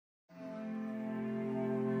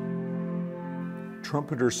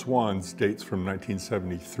Trumpeter Swans dates from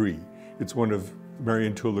 1973. It's one of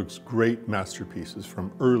Marion Tuu'luq's great masterpieces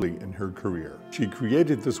from early in her career. She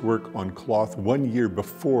created this work on cloth 1 year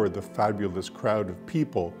before the fabulous crowd of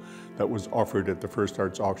people that was offered at the First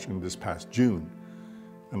Arts auction this past June.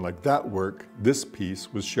 And like that work, this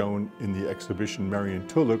piece was shown in the exhibition Marion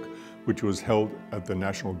Tuu'luq, which was held at the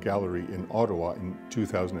National Gallery in Ottawa in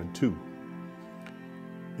 2002.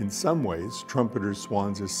 In some ways, Trumpeter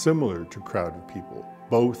Swans is similar to Crowded People.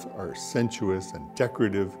 Both are sensuous and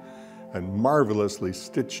decorative and marvelously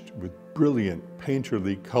stitched with brilliant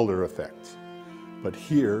painterly color effects. But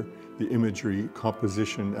here, the imagery,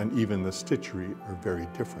 composition, and even the stitchery are very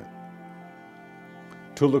different.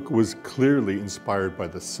 Tuu'luq was clearly inspired by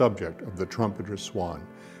the subject of the Trumpeter Swan.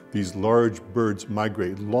 These large birds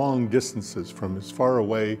migrate long distances from as far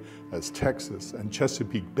away as Texas and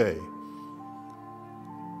Chesapeake Bay.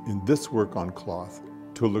 In this work on cloth,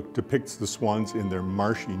 Tuu'luq depicts the swans in their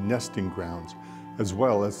marshy nesting grounds, as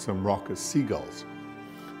well as some raucous seagulls.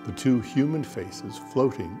 The two human faces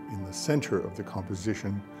floating in the center of the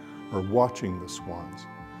composition are watching the swans,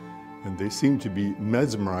 and they seem to be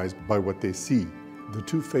mesmerized by what they see. The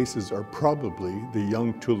two faces are probably the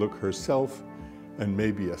young Tuu'luq herself and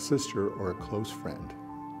maybe a sister or a close friend.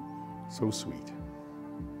 So sweet.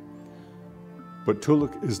 But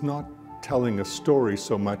Tuu'luq is not telling a story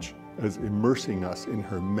so much as immersing us in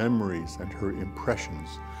her memories and her impressions.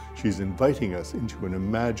 She's inviting us into an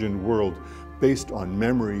imagined world based on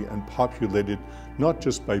memory and populated not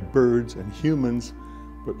just by birds and humans,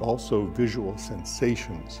 but also visual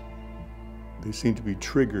sensations. They seem to be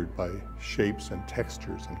triggered by shapes and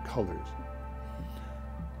textures and colors.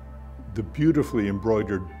 The beautifully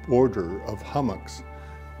embroidered border of hummocks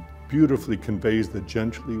beautifully conveys the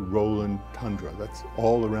gently rolling tundra that's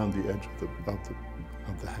all around the edge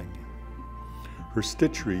of the hanging. Her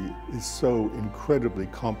stitchery is so incredibly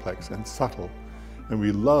complex and subtle, and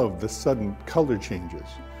we love the sudden color changes.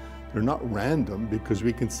 They're not random because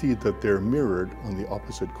we can see that they're mirrored on the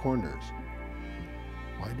opposite corners.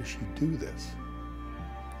 Why does she do this?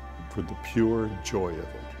 For the pure joy of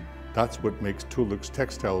it. That's what makes Tuu'luq's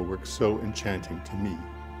textile work so enchanting to me.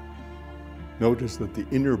 Notice that the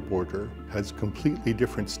inner border has completely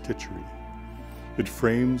different stitchery. It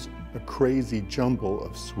frames a crazy jumble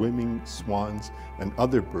of swimming swans and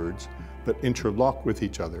other birds that interlock with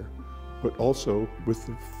each other, but also with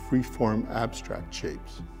the free-form abstract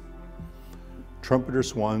shapes. Trumpeter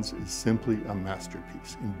Swans is simply a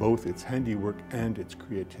masterpiece in both its handiwork and its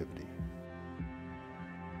creativity.